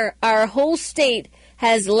where our whole state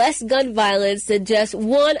has less gun violence than just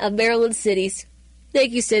one of Maryland's cities.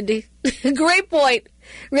 Thank you, Cindy. Great point.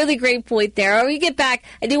 Really great point there. When we get back,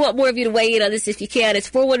 I do want more of you to weigh in on this if you can. It's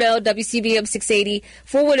 410-WCBM-680,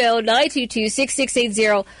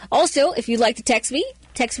 410-922-6680. Also, if you'd like to text me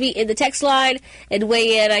in the text line and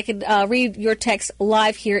weigh in. I can read your text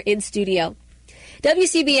live here in studio.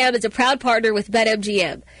 WCBM is a proud partner with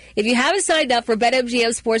BetMGM. If you haven't signed up for BetMGM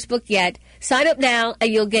Sportsbook yet, sign up now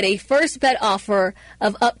and you'll get a first bet offer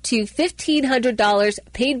of up to $1,500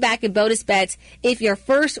 paid back in bonus bets if your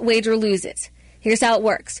first wager loses. Here's how it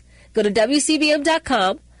works. Go to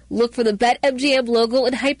WCBM.com, look for the BetMGM logo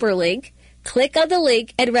and hyperlink, click on the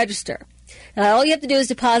link, and register. Now, all you have to do is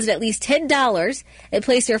deposit at least $10 and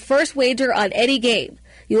place your first wager on any game.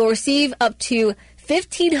 You will receive up to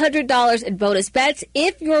 $1,500 in bonus bets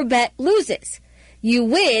if your bet loses. You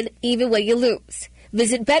win even when you lose.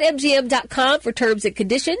 Visit BetMGM.com for terms and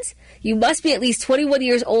conditions. You must be at least 21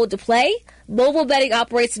 years old to play. Mobile betting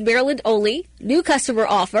operates in Maryland only. New customer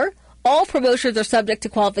offer. All promotions are subject to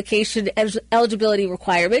qualification and eligibility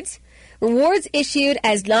requirements. Rewards issued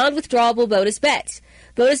as non-withdrawable bonus bets.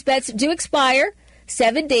 Bonus bets do expire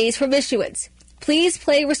 7 days from issuance. Please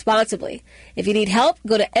play responsibly. If you need help,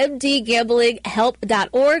 go to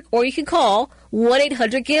mdgamblinghelp.org or you can call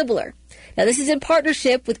 1-800-GAMBLER. Now, this is in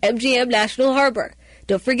partnership with MGM National Harbor.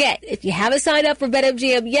 Don't forget, if you haven't signed up for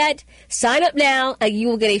BetMGM yet, sign up now and you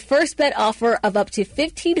will get a first bet offer of up to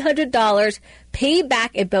 $1,500 paid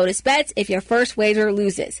back in bonus bets if your first wager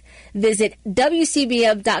loses. Visit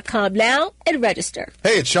WCBM.com now and register.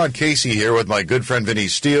 Hey, it's Sean Casey here with my good friend Vinny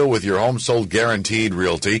Steele with your Home Sold Guaranteed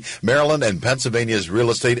Realty, Maryland and Pennsylvania's real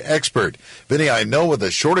estate expert. Vinny, I know with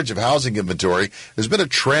a shortage of housing inventory, there's been a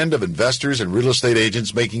trend of investors and real estate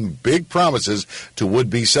agents making big promises to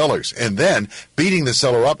would-be sellers and then beating the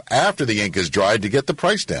seller up after the ink is dried to get the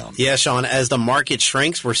price down. Yeah, Sean, as the market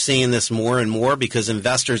shrinks, we're seeing this more and more because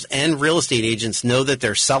investors and real estate agents know that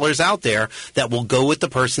there's sellers out there that will go with the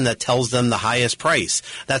person that tells them the highest price.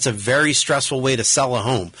 That's a very stressful way to sell a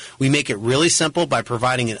home. We make it really simple by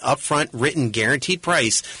providing an upfront written guaranteed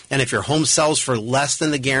price, and if your home sells for less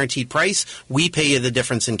than the guaranteed price, we pay you the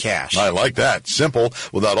difference in cash. I like that. Simple,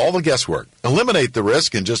 without all the guesswork. Eliminate the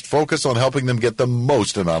risk and just focus on helping them get the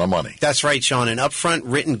most amount of money. That's right, Sean. An upfront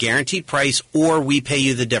written guaranteed price, or we pay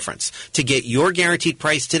you the difference. To get your guaranteed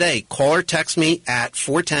price today, call or text me at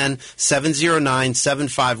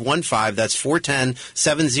 410-709-7515. That's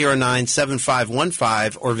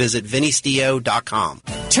 410-709-7515, or visit vinnysteo.com.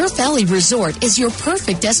 Turf Valley Resort is your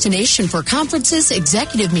perfect destination for conferences,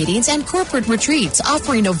 executive meetings, and corporate retreats,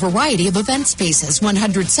 offering a variety of event spaces,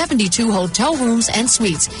 172 hotel rooms and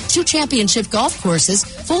suites, 2 championship golf courses,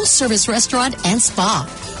 full-service restaurant, and spa.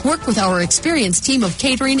 Work with our experienced team of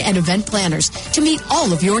catering and event planners to meet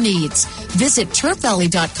all of your needs. Visit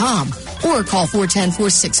turfvalley.com or call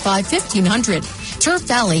 410-465-1500. Turf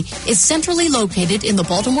Valley is centrally located in the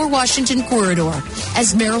Baltimore-Washington corridor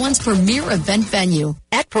as Maryland's premier event venue.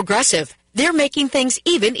 At Progressive, they're making things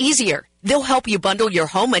even easier. They'll help you bundle your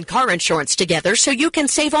home and car insurance together so you can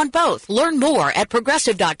save on both. Learn more at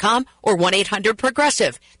Progressive.com or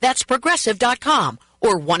 1-800-PROGRESSIVE. That's Progressive.com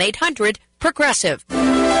or 1-800-PROGRESSIVE.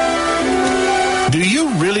 Do you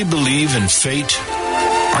really believe in fate?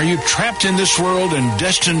 Are you trapped in this world and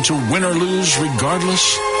destined to win or lose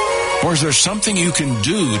regardless? Or is there something you can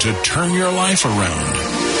do to turn your life around?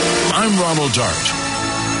 I'm Ronald Dart.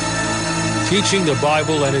 Teaching the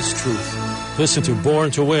Bible and its truth. Listen to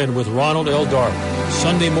Born to Win with Ronald L. Dart,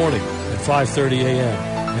 Sunday morning at 5:30 a.m.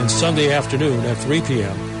 and Sunday afternoon at 3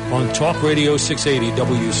 p.m. on Talk Radio 680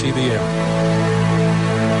 WCBM.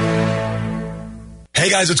 Hey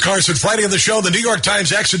guys, it's Carson. Friday on the show, the New York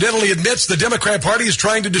Times accidentally admits the Democrat Party is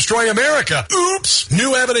trying to destroy America. Oops!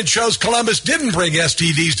 New evidence shows Columbus didn't bring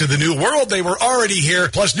STDs to the New World. They were already here.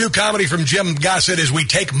 Plus new comedy from Jim Gossett as we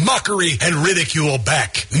take mockery and ridicule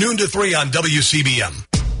back. Noon to 3 on WCBM.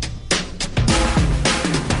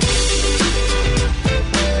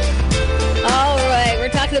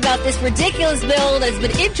 about this ridiculous bill that's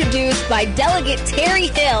been introduced by Delegate Terry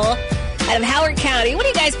Hill out of Howard County. What are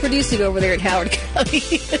you guys producing over there in Howard County?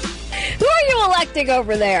 Who are you electing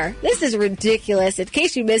over there? This is ridiculous. In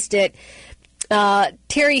case you missed it,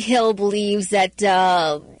 Terry Hill believes that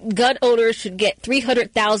gun owners should get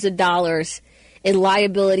 $300,000 in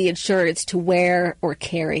liability insurance to wear or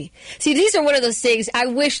carry. See, these are one of those things I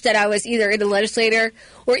wish that I was either in the legislature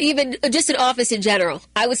or even just in office in general.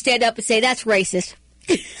 I would stand up and say, that's racist.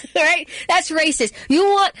 Right? That's racist.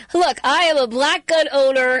 Look, I am a black gun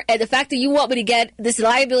owner, and the fact that you want me to get this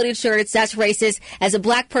liability insurance, that's racist. As a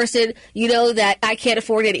black person, you know that I can't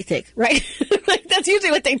afford anything, right? That's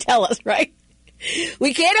usually what they tell us, right?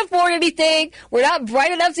 We can't afford anything. We're not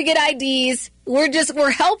bright enough to get IDs. We're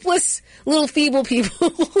helpless little feeble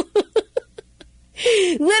people.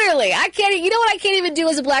 Literally, you know what I can't even do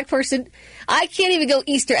as a black person? I can't even go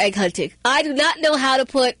Easter egg hunting. I do not know how to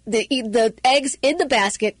put the eggs in the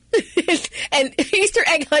basket. And Easter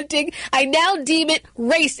egg hunting, I now deem it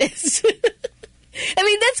racist. I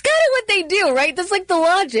mean, that's kind of what they do, right? That's like the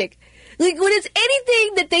logic. Like, when it's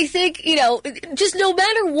anything that they think, just no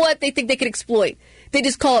matter what they think they can exploit, they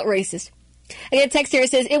just call it racist. Again, text here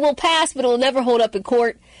says, it will pass, but it will never hold up in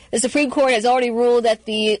court. The Supreme Court has already ruled that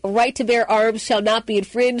the right to bear arms shall not be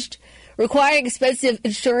infringed. Requiring expensive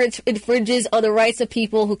insurance infringes on the rights of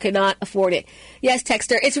people who cannot afford it. Yes,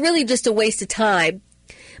 Texter, it's really just a waste of time.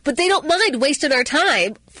 But they don't mind wasting our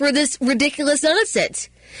time for this ridiculous nonsense.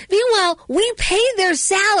 Meanwhile, we pay their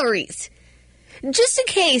salaries. Just in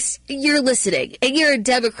case you're listening and you're a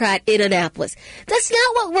Democrat in Annapolis, that's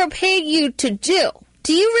not what we're paying you to do.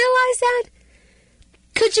 Do you realize that?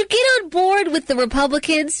 Could you get on board with the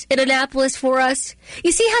Republicans in Annapolis for us?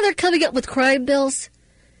 You see how they're coming up with crime bills?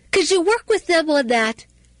 Could you work with them on that?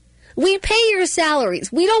 We pay your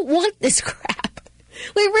salaries. We don't want this crap.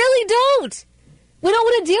 We really don't. We don't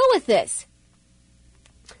want to deal with this.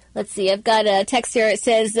 Let's see. I've got a text here. It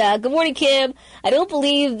says, good morning, Kim. I don't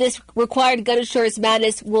believe this required gun insurance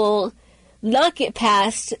madness will not get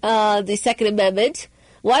past the Second Amendment.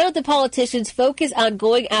 Why don't the politicians focus on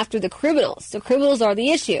going after the criminals? The criminals are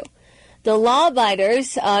the issue. The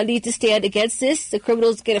law-abiders need to stand against this. The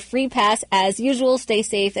criminals get a free pass as usual. Stay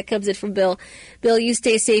safe. That comes in from Bill. Bill, you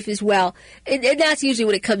stay safe as well. And that's usually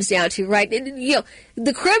what it comes down to, right? And,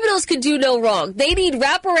 the criminals can do no wrong. They need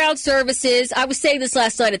wraparound services. I was saying this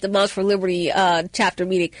last night at the Moms for Liberty chapter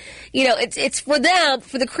meeting. It's for them,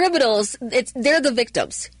 for the criminals, they're the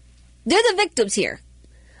victims. They're the victims here.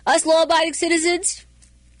 Us law-abiding citizens,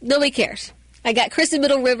 nobody cares. I got Chris in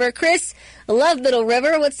Middle River. Chris, I love Middle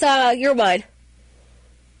River. What's your mind?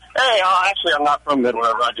 Hey, actually, I'm not from Middle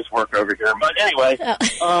River. I just work over here. But anyway,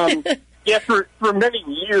 yeah, for many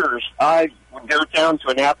years, I would go down to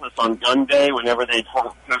Annapolis on gun day whenever they'd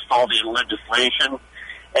post all the legislation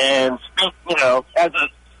and speak, as an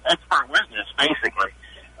expert witness, basically,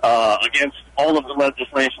 against all of the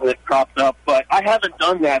legislation that cropped up. But I haven't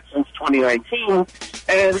done that since 2019,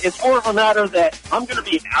 and it's more of a matter that I'm going to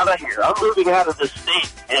be out of here. I'm moving out of this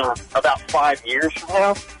state in about 5 years from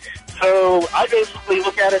now. So I basically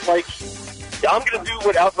look at it like I'm going to do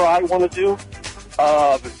whatever I want to do.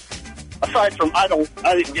 Aside from I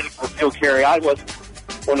didn't get a concealed carry. I wasn't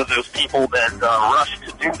one of those people that rushed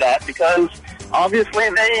to do that because obviously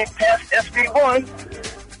they passed SB1.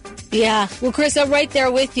 Yeah. Well, Chris, I'm right there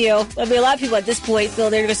with you. I mean, a lot of people at this point feel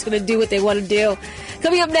they're just going to do what they want to do.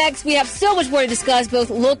 Coming up next, we have so much more to discuss, both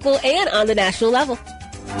local and on the national level.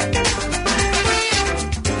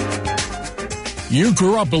 You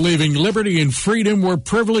grew up believing liberty and freedom were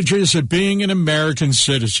privileges of being an American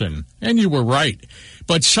citizen, and you were right.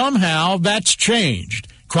 But somehow that's changed.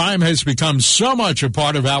 Crime has become so much a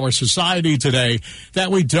part of our society today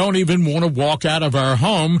that we don't even want to walk out of our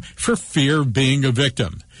home for fear of being a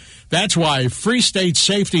victim. That's why Free State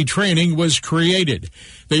Safety Training was created.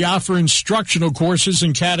 They offer instructional courses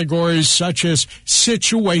in categories such as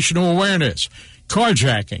situational awareness,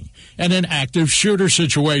 carjacking, and an active shooter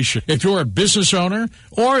situation. If you're a business owner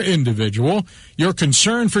or individual, you're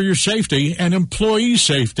concerned for your safety and employee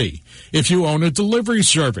safety. If you own a delivery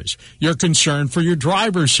service, you're concerned for your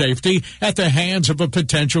driver's safety at the hands of a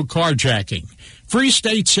potential carjacking. Free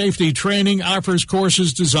State Safety Training offers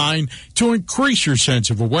courses designed to increase your sense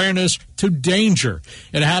of awareness to danger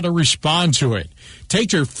and how to respond to it.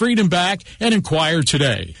 Take your freedom back and inquire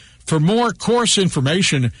today. For more course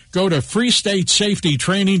information, go to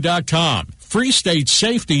freestatesafetytraining.com.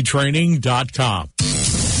 freestatesafetytraining.com.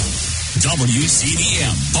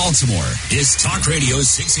 WCDM Baltimore is Talk Radio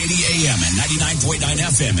 680 AM and 99.9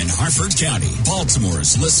 FM in Harford County.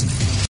 Baltimore's listening.